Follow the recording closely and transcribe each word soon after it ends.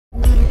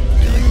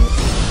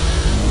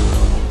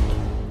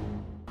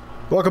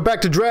Welcome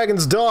back to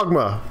Dragon's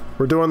Dogma.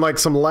 We're doing like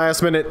some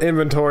last minute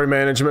inventory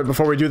management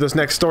before we do this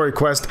next story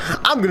quest.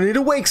 I'm gonna need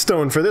a wake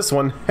stone for this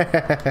one.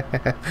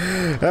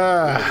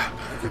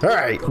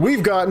 Alright,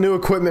 we've got new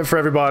equipment for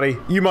everybody.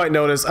 You might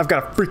notice I've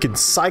got a freaking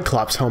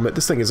Cyclops helmet.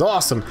 This thing is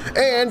awesome.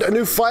 And a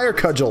new fire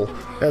cudgel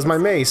as my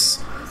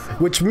mace.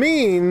 Which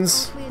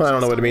means, well, I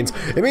don't know what it means.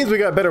 It means we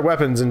got better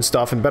weapons and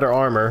stuff and better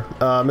armor.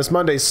 Miss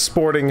Monday's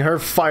sporting her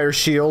fire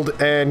shield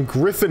and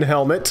griffin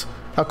helmet.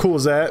 How cool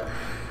is that?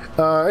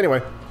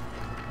 Anyway.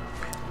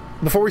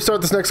 Before we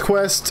start this next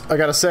quest, I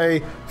gotta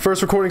say,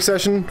 first recording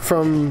session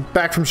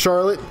back from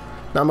Charlotte,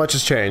 not much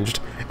has changed.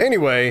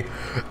 Anyway,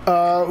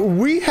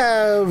 we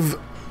have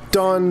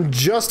done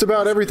just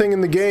about everything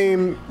in the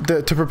game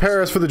to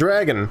prepare us for the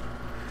dragon.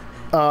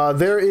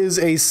 There is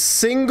a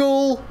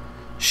single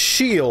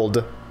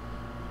shield,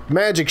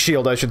 magic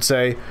shield I should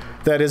say,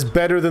 that is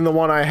better than the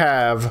one I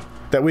have,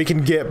 that we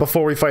can get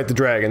before we fight the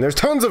dragon. There's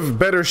tons of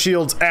better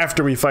shields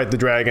after we fight the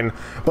dragon,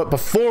 but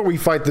before we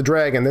fight the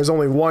dragon, there's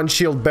only one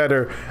shield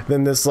better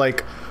than this,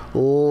 like,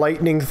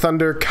 lightning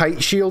thunder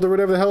kite shield or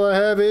whatever the hell I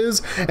have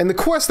is. And the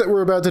quest that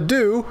we're about to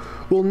do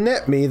will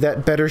net me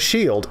that better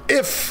shield,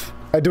 if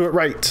I do it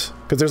right.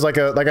 Because there's like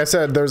I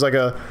said, there's like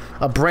a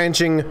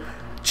branching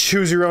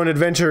choose your own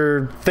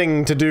adventure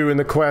thing to do in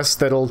the quest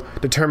that'll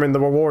determine the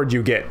reward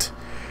you get.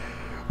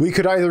 We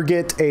could either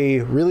get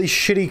a really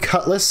shitty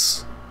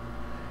cutlass,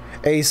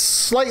 a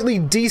slightly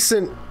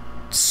decent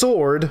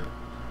sword,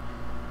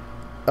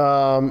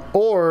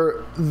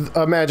 or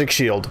a magic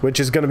shield, which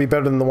is going to be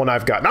better than the one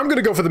I've got. And I'm going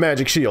to go for the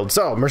magic shield.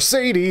 So,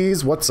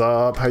 Mercedes, what's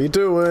up? How you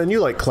doing? You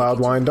like cloud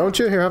wine, don't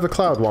you? Here, have a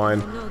cloud wine.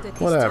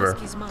 Whatever.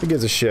 Who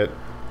gives a shit?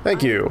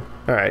 Thank you.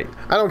 Alright.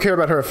 I don't care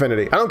about her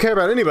affinity. I don't care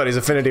about anybody's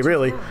affinity,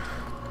 really.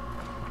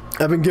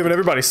 I've been giving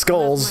everybody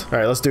skulls.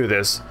 Alright, let's do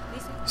this.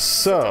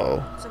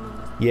 So,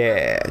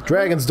 yeah.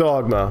 Dragon's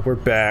Dogma. We're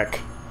back.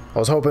 I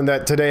was hoping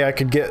that today I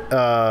could get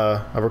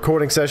a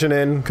recording session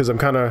in, because I'm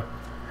cutting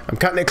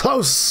it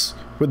close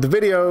with the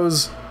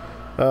videos.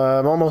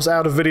 I'm almost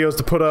out of videos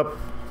to put up.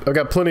 I've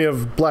got plenty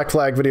of Black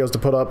Flag videos to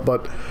put up,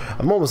 but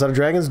I'm almost out of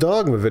Dragon's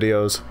Dogma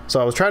videos. So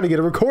I was trying to get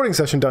a recording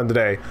session done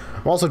today.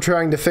 I'm also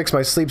trying to fix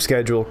my sleep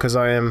schedule, because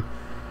I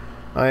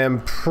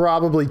am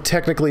probably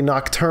technically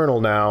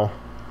nocturnal now,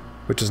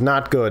 which is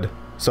not good.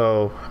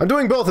 So I'm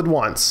doing both at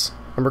once.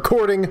 I'm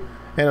recording,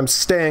 and I'm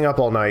staying up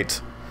all night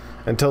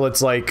until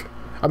it's like...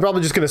 I'm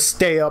probably just gonna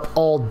stay up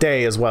all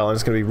day as well, and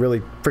it's gonna be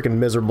really freaking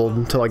miserable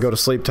until I go to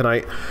sleep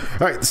tonight.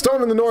 Alright, the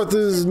storm in the north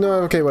is... no,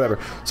 okay, whatever.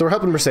 So we're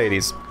helping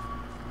Mercedes.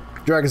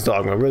 Dragon's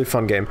Dogma, really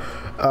fun game.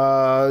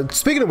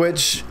 Speaking of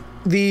which,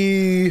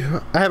 I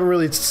haven't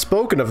really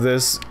spoken of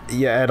this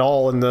yet at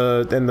all in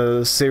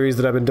the series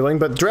that I've been doing,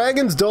 but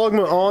Dragon's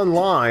Dogma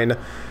Online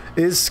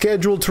is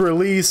scheduled to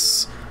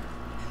release...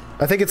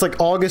 I think it's like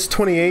August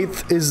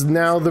 28th is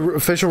now the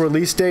official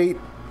release date.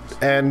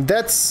 And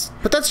that's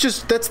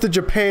the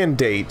Japan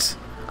date.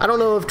 I don't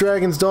know if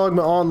Dragon's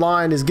Dogma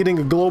Online is getting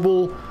a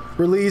global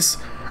release.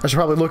 I should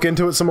probably look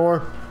into it some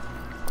more.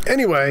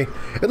 Anyway,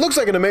 it looks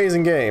like an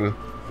amazing game.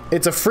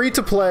 It's a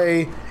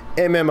free-to-play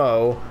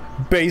MMO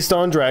based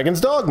on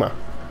Dragon's Dogma.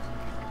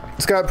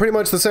 It's got pretty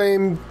much the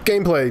same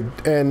gameplay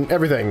and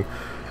everything.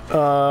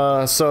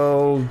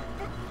 So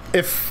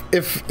if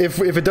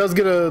it does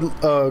get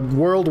a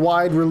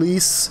worldwide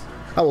release,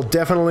 I will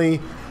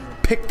definitely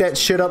pick that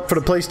shit up for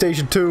the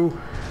PlayStation 2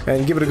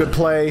 and give it a good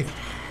play.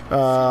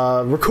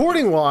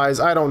 Recording wise,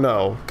 I don't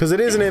know, because it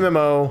is an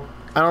MMO.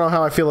 I don't know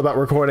how I feel about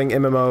recording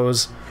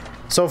MMOs.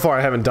 So far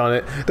I haven't done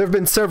it. There have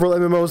been several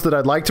MMOs that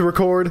I'd like to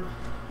record,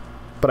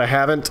 but I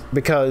haven't,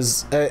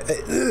 because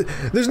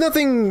there's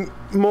nothing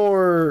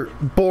more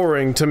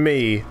boring to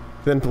me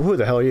than, who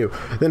the hell are you,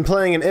 than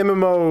playing an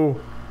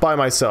MMO by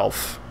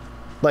myself.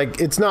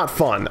 Like, it's not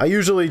fun. I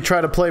usually try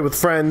to play with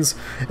friends,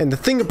 and the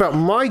thing about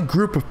my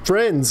group of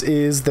friends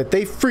is that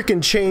they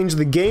freaking change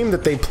the game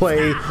that they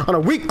play on a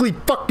weekly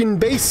fucking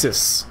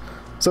basis.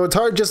 So it's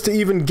hard just to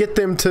even get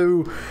them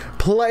to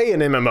play an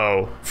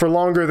MMO for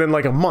longer than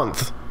like a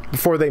month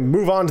before they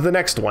move on to the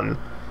next one.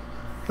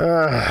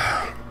 I've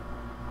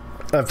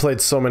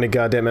played so many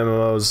goddamn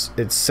MMOs,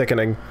 it's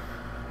sickening.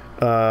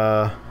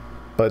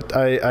 But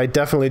I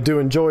definitely do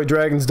enjoy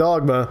Dragon's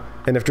Dogma,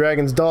 and if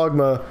Dragon's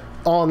Dogma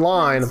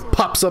Online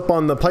pops up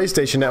on the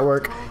PlayStation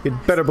Network,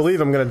 you'd better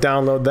believe I'm gonna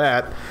download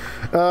that.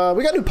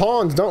 We got new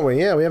pawns, don't we?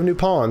 Yeah, we have new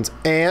pawns.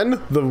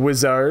 And the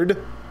wizard.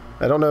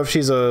 I don't know if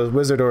she's a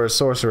wizard or a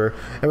sorcerer.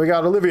 And we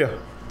got Olivia,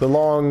 the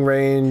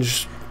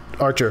long-range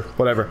archer,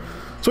 whatever.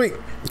 Sweet,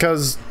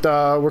 because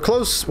we're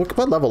close. What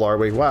level are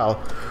we?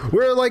 Wow.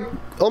 We're like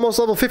almost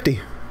level 50,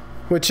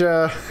 which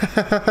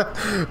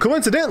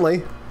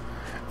coincidentally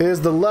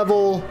is the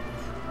level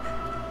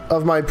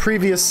of my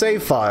previous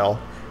save file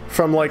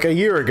from like a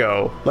year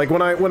ago. Like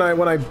when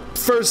I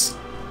first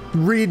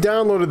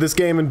re-downloaded this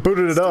game and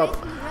booted it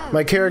up,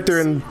 my character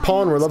and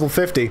pawn were level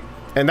 50,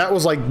 and that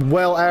was like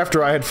well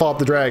after I had fought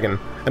the dragon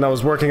and I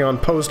was working on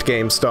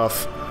post-game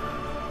stuff.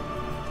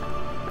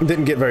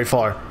 Didn't get very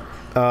far.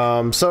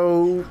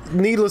 So,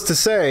 needless to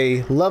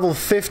say, level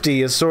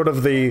 50 is sort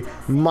of the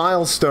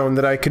milestone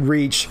that I could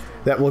reach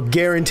that will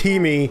guarantee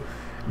me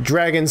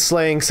dragon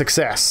slaying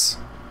success.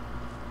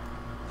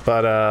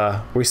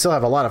 But, we still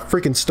have a lot of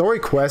freaking story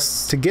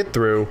quests to get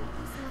through.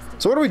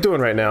 So what are we doing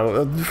right now?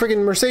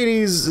 Freaking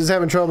Mercedes is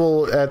having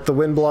trouble at the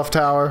Wind Bluff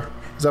Tower.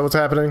 Is that what's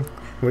happening?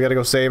 We gotta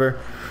go save her.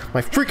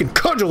 My freaking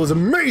cudgel is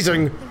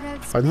amazing!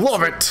 I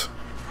love it!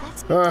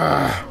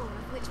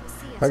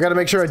 I gotta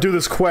make sure I do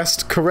this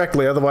quest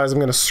correctly, otherwise I'm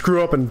gonna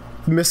screw up and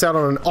miss out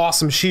on an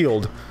awesome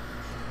shield.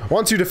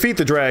 Once you defeat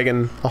the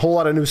dragon, a whole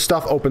lot of new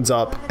stuff opens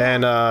up,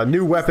 and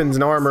new weapons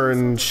and armor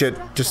and shit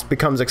just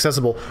becomes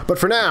accessible. But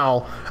for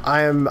now,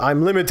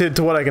 I'm limited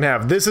to what I can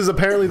have. This is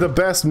apparently the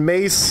best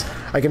mace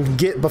I can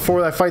get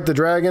before I fight the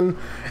dragon,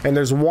 and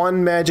there's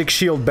one magic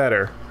shield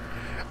better.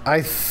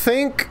 I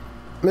think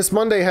Miss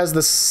Monday has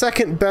the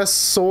second best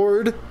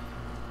sword,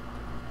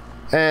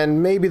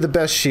 and maybe the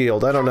best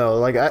shield. I don't know.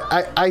 Like,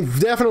 I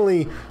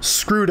definitely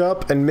screwed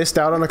up and missed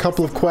out on a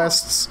couple of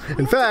quests.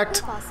 In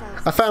fact,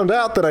 I found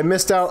out that I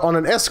missed out on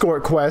an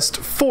escort quest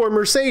for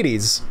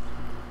Mercedes.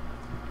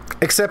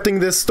 Accepting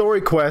this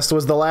story quest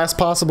was the last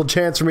possible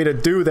chance for me to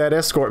do that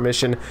escort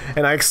mission,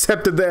 and I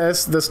accepted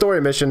the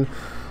story mission,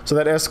 so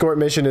that escort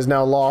mission is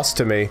now lost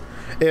to me.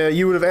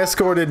 You would have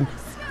escorted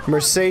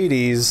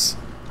Mercedes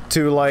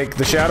to, like,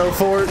 the Shadow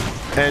Fort,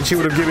 and she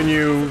would have given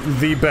you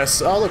the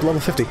best— oh look, level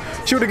 50.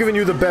 She would have given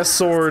you the best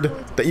sword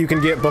that you can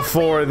get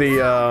before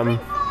the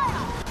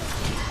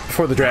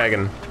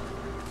dragon.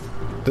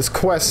 This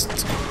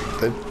quest—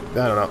 I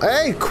don't know.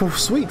 Hey, cool,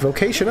 sweet,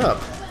 vocation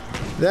up.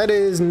 That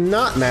is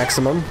not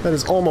maximum, that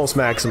is almost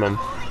maximum.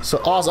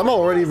 So awesome, I'm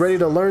already ready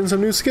to learn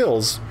some new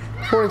skills.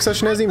 Recording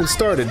session hasn't even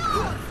started.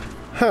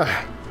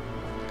 Huh.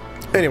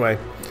 Anyway.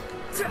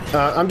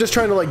 I'm just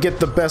trying to, like, get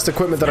the best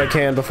equipment that I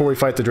can before we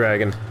fight the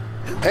dragon.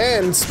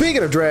 And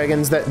speaking of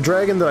dragons, that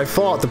dragon that I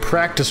fought, the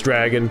practice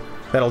dragon,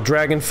 that'll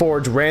dragon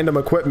forge random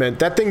equipment,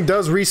 that thing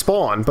does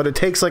respawn, but it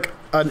takes like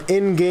an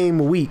in-game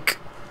week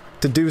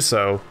to do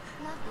so.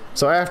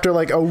 So after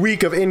like a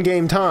week of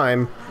in-game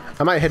time,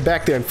 I might head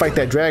back there and fight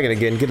that dragon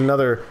again, get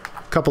another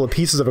couple of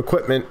pieces of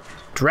equipment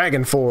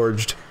dragon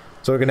forged,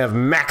 so we can have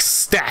max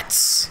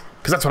stats.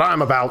 Because that's what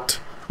I'm about.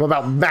 I'm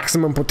about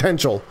maximum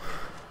potential.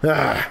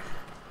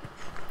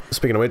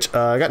 Speaking of which,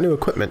 I got new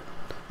equipment.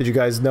 Did you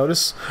guys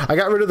notice? I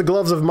got rid of the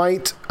Gloves of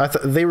Might.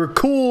 They were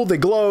cool, they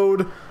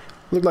glowed,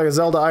 looked like a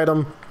Zelda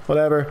item,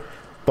 whatever.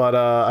 But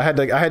I had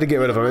to get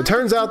rid of them. It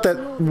turns out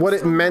that what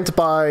it meant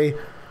by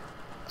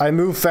I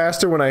move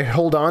faster when I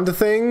hold on to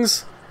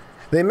things,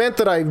 they meant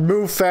that I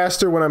move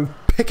faster when I'm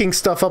picking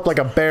stuff up like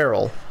a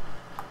barrel.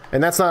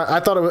 And that's not— I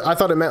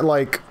thought it meant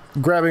like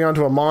grabbing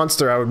onto a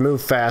monster I would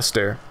move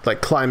faster,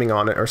 like climbing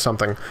on it or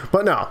something.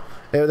 But no.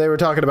 They were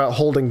talking about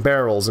holding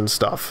barrels and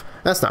stuff.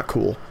 That's not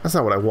cool. That's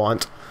not what I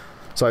want.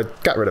 So I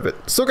got rid of it.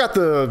 Still got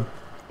the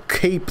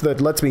cape that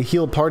lets me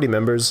heal party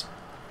members.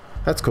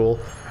 That's cool.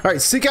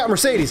 Alright, seek out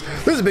Mercedes.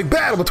 There's a big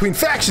battle between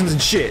factions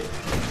and shit.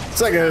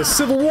 It's like a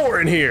civil war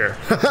in here.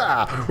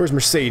 Haha. Where's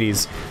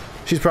Mercedes?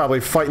 She's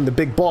probably fighting the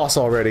big boss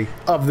already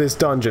of this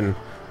dungeon,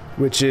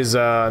 which is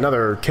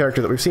another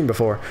character that we've seen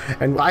before.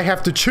 And I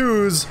have to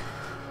choose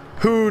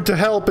who to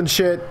help and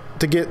shit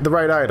to get the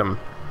right item.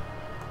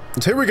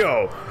 So here we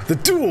go. The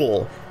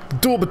duel. The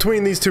duel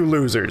between these two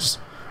losers.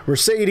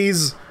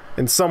 Mercedes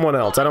and someone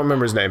else. I don't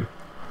remember his name.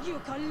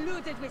 You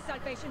colluded with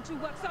Salvation to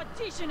work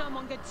sedition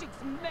among the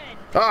chief's men.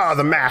 Ah,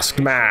 the masked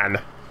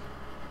man.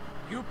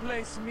 You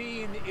place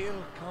me in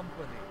ill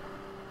company.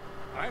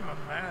 I'm a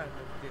man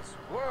of this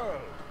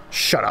world.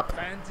 Shut up.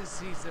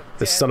 Fantasies of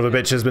This son of a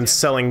bitch has been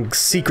selling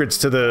secrets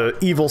to the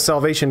evil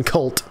Salvation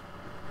cult.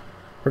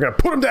 We're gonna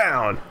put him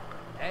down.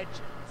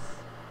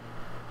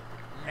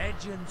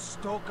 Legends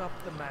stoke up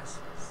the masses.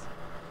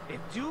 If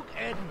Duke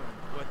Edmund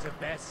were to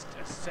best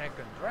a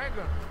second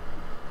dragon,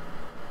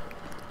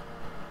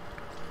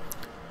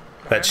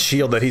 that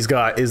shield that he's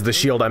got is the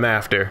shield I'm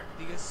after.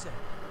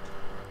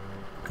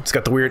 It's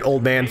got the weird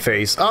old man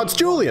face. Oh, it's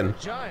Julian!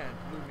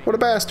 What a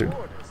bastard.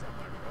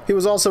 He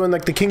was also in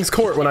like the king's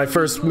court when I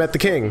first met the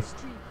king.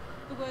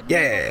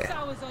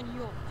 Yeah!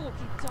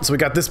 So we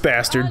got this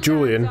bastard,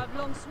 Julian,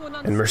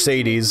 and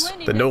Mercedes,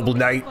 the noble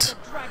knight.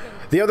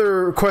 The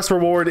other quest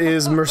reward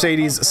is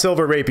Mercedes'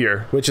 silver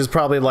rapier, which is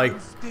probably like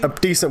a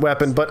decent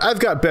weapon, but I've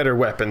got better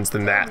weapons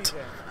than that.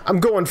 I'm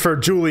going for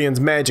Julian's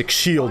magic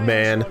shield,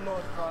 man.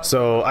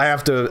 So I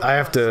have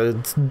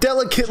to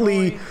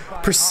delicately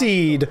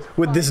proceed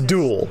with this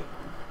duel.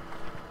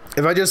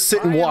 If I just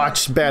sit and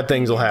watch, bad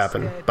things will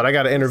happen. But I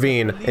gotta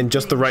intervene in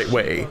just the right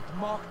way.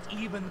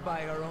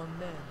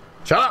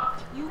 Shut up!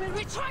 You will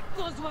retract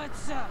those words,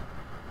 sir.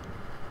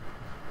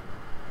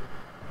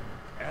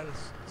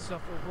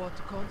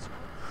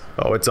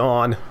 Oh, it's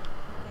on.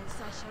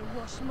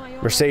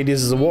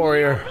 Mercedes is a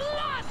warrior.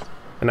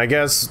 And I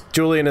guess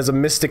Julian is a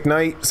mystic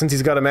knight since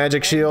he's got a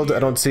magic shield. I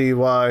don't see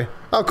why.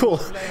 Oh,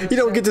 cool. You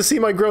don't get to see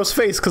my gross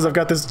face because I've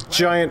got this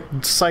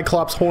giant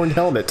Cyclops horned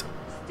helmet.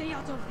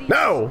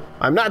 No!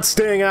 I'm not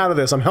staying out of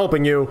this. I'm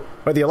helping you,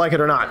 whether you like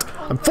it or not.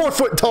 I'm 4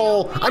 foot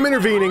tall. I'm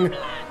intervening.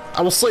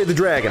 I will slay the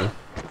dragon.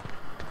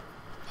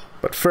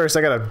 But first,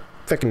 I gotta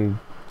fucking...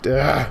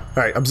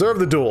 Alright, observe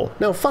the duel.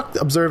 No, fuck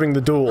observing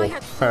the duel.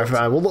 Alright,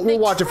 fine. We'll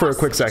watch it for a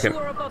quick second.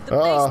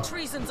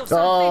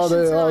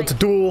 It's a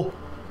duel.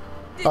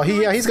 Oh,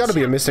 he's got to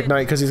be a Mystic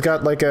Knight because he's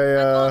got like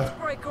a,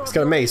 he's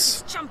got a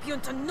mace. I'm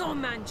just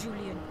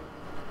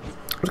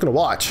gonna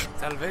watch.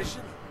 I'm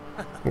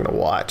gonna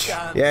watch.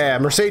 Yeah,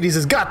 Mercedes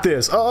has got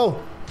this.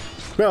 Uh-oh.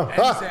 No.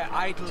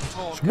 Ah.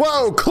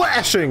 Whoa,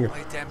 clashing.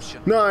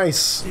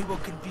 Nice.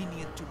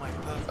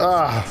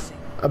 Ah,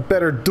 a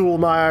better duel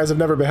my eyes have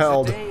never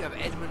beheld.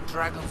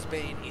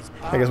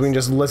 I guess we can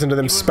just listen to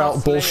them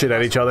spout bullshit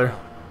at each other.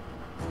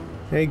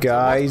 Hey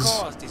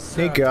guys.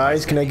 Hey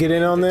guys, can I get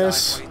in on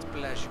this?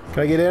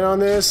 Can I get in on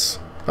this?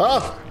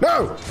 Oh,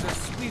 no!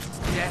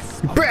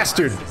 You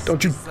bastard!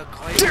 Don't you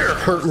dare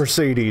hurt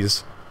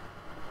Mercedes!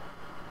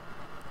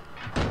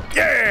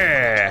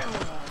 Yeah!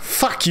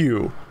 Fuck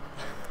you!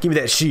 Give me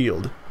that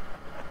shield.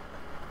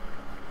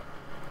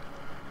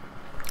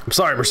 I'm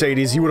sorry,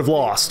 Mercedes, you would have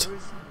lost.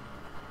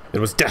 It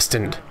was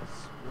destined.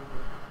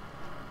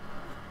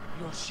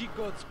 Your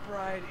she-goat's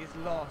pride is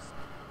lost,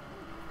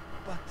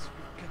 but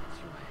you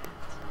kept your head.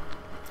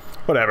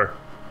 Whatever.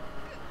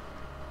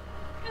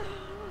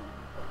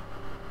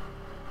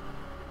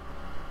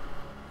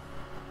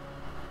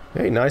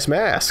 Hey, nice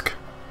mask.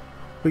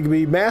 We could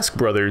be mask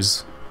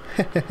brothers.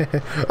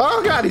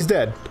 Oh god, he's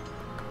dead.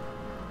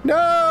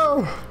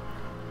 No!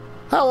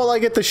 How will I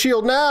get the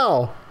shield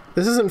now?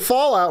 This isn't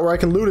Fallout where I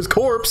can loot his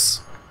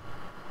corpse.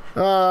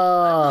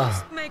 I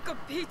must make a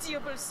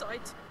pitiable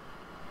sight.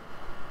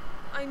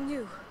 I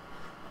knew.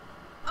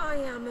 I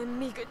am a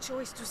meager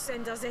choice to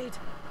send as aid.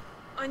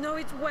 I know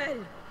it well.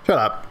 Shut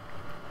up.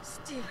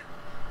 Still,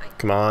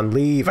 come on,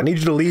 leave. I need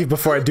you to leave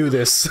before I do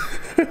this.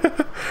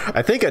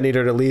 I think I need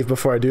her to leave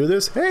before I do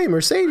this. Hey,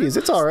 Mercedes,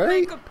 it's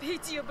alright. Make a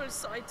pitiable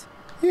sight.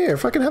 Here,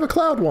 if I can have a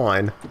cloud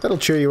wine. That'll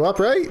cheer you up,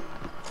 right?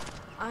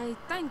 I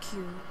thank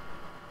you.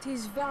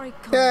 'Tis very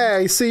kind. Yeah,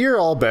 you see, you're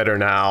all better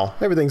now.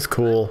 Everything's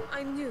cool.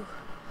 I knew.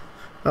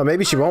 Oh,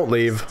 maybe she won't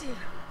leave.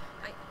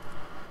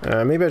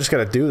 Still, Maybe I just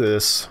gotta do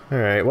this.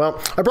 Alright,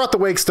 well, I brought the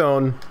Wake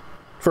Stone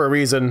for a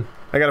reason.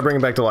 I gotta bring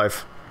him back to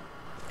life.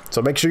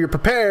 So make sure you're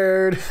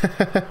prepared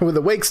with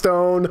the Wake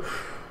Stone.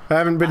 I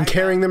haven't been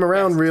carrying them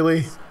around,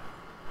 really.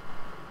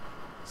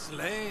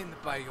 Slain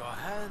by your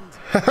hand.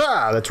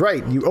 Haha, that's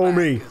right, you owe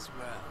me. Well.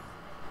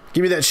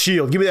 Give me that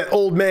shield. Give me that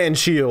old man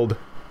shield.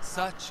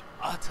 Such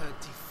utter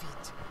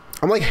defeat.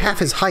 I'm like half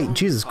his height,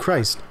 Jesus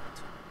Christ.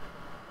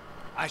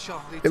 I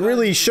shall It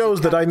really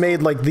shows that I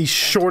made like the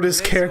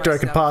shortest character I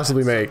could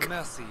possibly make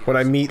when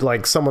I meet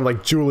like someone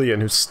like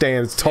Julian who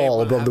stands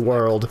tall above the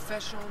world.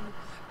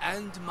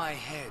 And my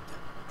head,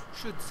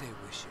 should they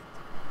wish it.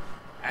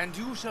 And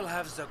you shall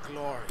have the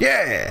glory.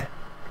 Yeah!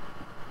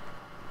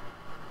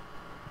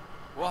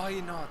 Why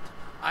not?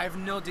 I've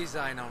no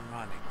design on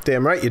running.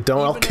 Damn right you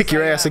don't. I'll kick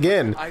your ass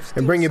again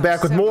and bring you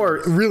back with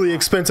more really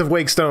expensive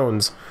Wake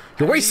Stones.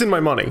 You're wasting my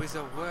money. With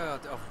a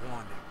word of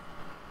warning.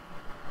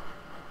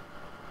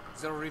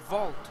 The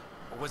revolt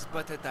was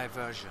but a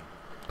diversion.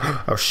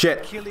 Oh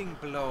shit. Killing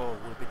blow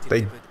will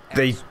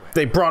be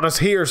They brought us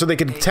here so they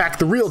could attack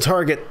the real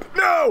target.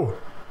 No!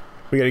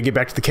 We gotta get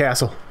back to the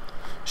castle.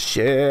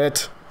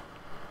 Shit.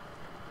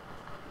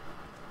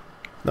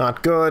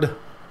 Not good.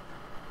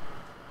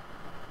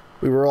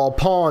 We were all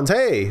pawns.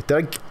 Hey,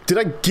 did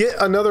I get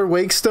another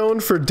Wake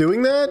Stone for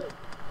doing that?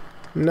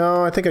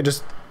 No, I think it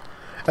just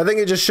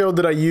showed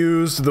that I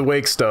used the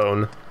Wake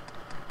Stone.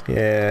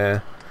 Yeah.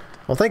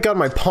 Well, thank God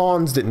my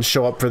pawns didn't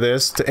show up for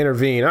this to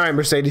intervene. Alright,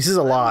 Mercedes is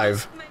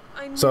alive.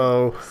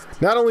 So,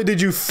 not only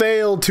did you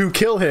fail to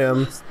kill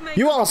him,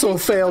 you also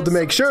failed to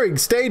make sure he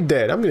stayed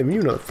dead. I'm gonna give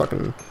you another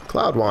fucking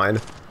cloud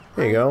wine.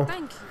 There you go.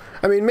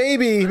 I mean,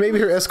 maybe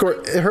her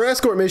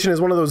escort mission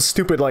is one of those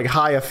stupid like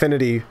high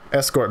affinity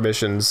escort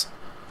missions.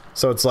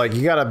 So it's like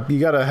you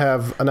gotta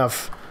have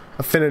enough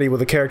affinity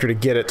with a character to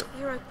get it.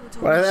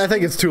 But I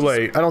think it's too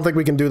late. I don't think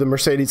we can do the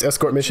Mercedes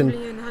escort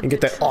mission and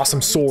get that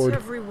awesome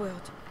sword.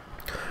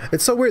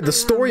 It's so weird. The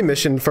story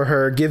mission for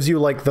her gives you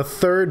like the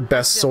third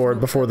best sword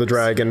before the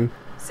dragon,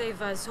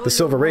 the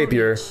silver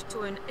rapier.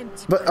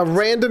 But a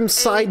random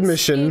side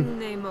mission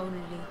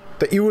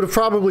that you would have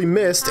probably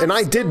missed, and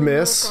I did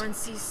miss,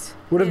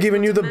 would have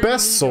given you the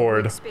best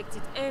sword.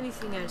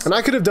 And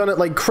I could have done it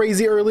like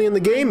crazy early in the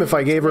game if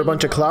I gave her a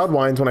bunch of cloud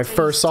wines when I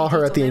first saw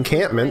her at the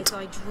encampment.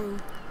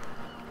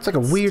 It's like a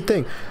weird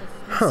thing.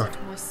 Huh.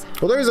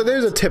 Well, there's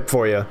a tip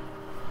for you.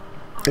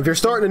 If you're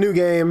starting a new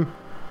game,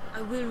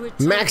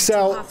 max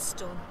out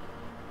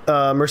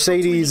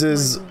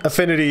Mercedes'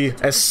 affinity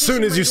as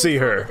soon as you see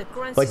her.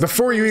 Like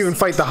before you even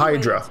fight the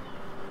Hydra.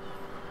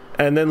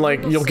 And then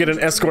like you'll get an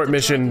escort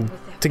mission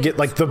to get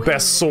like the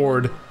best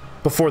sword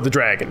before the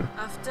dragon.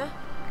 After,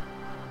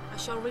 I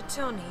shall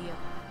return here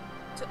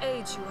to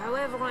aid you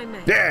however I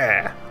may.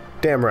 Yeah!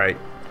 Damn right.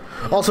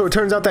 Also, it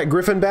turns out that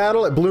Griffin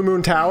battle at Blue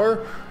Moon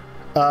Tower,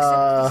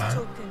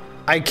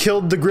 I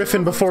killed the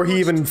Griffin before he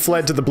even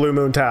fled to the Blue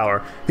Moon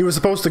Tower. He was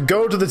supposed to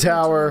go to the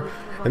tower,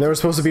 and there was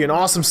supposed to be an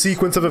awesome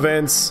sequence of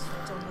events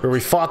where we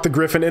fought the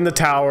griffin in the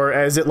tower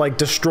as it, like,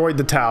 destroyed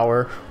the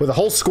tower with a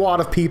whole squad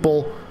of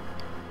people.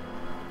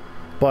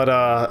 But,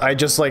 I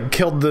just, like,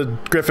 killed the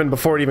griffin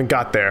before it even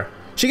got there.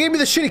 She gave me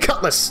the shitty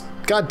cutlass!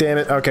 God damn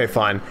it. Okay,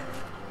 fine.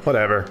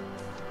 Whatever.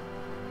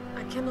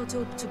 I cannot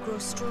hope to grow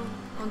strong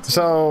until...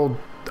 So,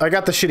 I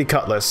got the shitty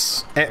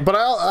cutlass. But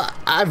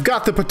I've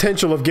got the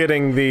potential of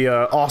getting the,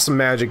 awesome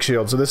magic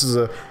shield, so this is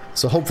a...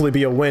 So hopefully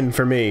be a win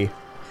for me.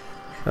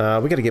 We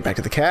gotta get back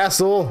to the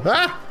castle.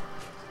 Ah!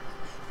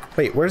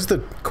 Wait, where's the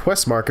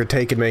quest marker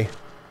taking me?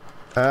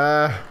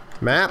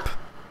 Map?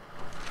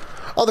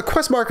 Oh, the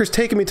quest marker's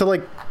taking me to,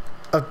 like,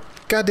 a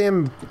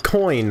goddamn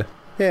coin.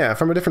 Yeah,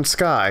 from a different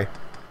sky.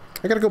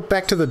 I gotta go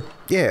back to the...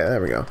 Yeah,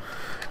 there we go.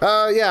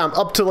 Yeah, I'm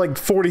up to, like,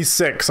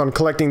 46 on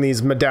collecting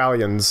these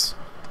medallions.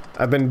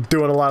 I've been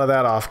doing a lot of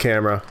that off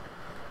camera.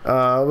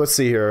 Let's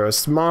see here.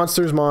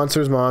 Monsters,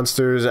 monsters,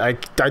 monsters. I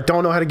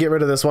don't know how to get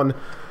rid of this one.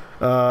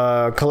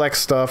 Collect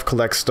stuff,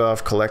 collect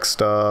stuff, collect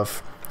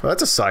stuff. Well,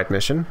 that's a side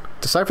mission.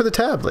 Decipher the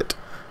tablet.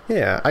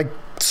 Yeah, I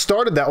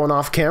started that one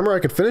off camera. I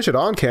could finish it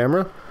on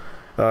camera.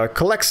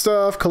 Collect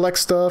stuff, collect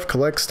stuff,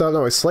 collect stuff.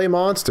 No, I slay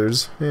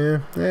monsters. Yeah,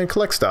 and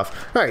collect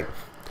stuff. Alright.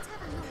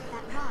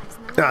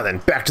 Now then,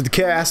 back to the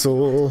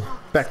castle.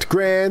 Back to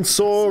Grand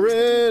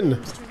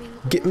Sorin.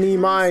 Get me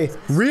my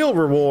real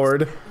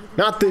reward.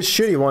 Not this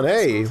shitty one.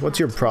 Hey, what's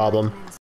your problem?